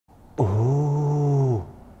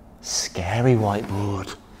very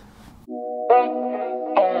whiteboard.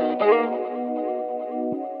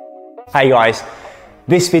 Hey guys,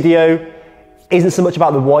 this video isn't so much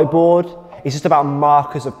about the whiteboard, it's just about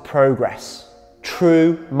markers of progress.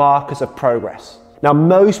 True markers of progress. Now,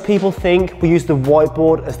 most people think we use the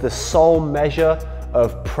whiteboard as the sole measure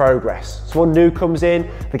of progress. Someone new comes in,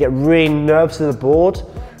 they get really nervous to the board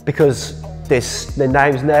because their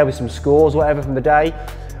name's there with some scores or whatever from the day.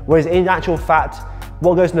 Whereas in actual fact,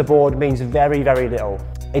 what goes on the board means very, very little.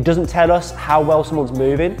 It doesn't tell us how well someone's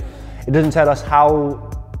moving. It doesn't tell us how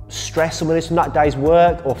stressed someone is from that day's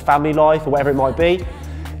work or family life or whatever it might be.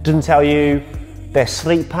 It doesn't tell you their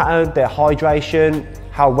sleep pattern, their hydration,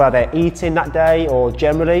 how well they're eating that day or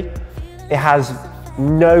generally. It has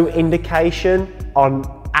no indication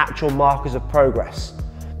on actual markers of progress.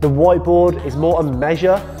 The whiteboard is more a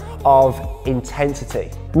measure of intensity.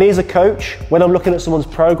 Me as a coach, when I'm looking at someone's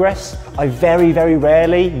progress, I very, very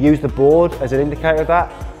rarely use the board as an indicator of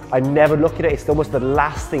that. I never look at it, it's almost the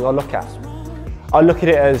last thing I look at. I look at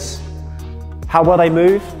it as how well they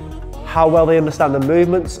move, how well they understand the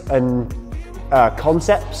movements and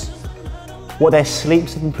concepts, what their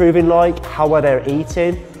sleep's improving like, how well they're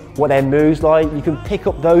eating, what their mood's like. You can pick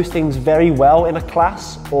up those things very well in a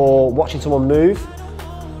class or watching someone move.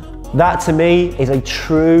 That to me is a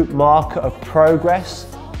true marker of progress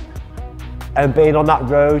and being on that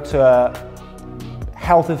road to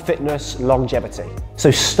health and fitness longevity.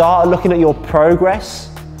 So start looking at your progress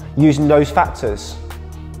using those factors.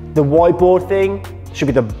 The whiteboard thing should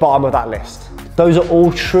be the bottom of that list. Those are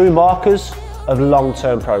all true markers of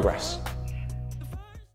long-term progress.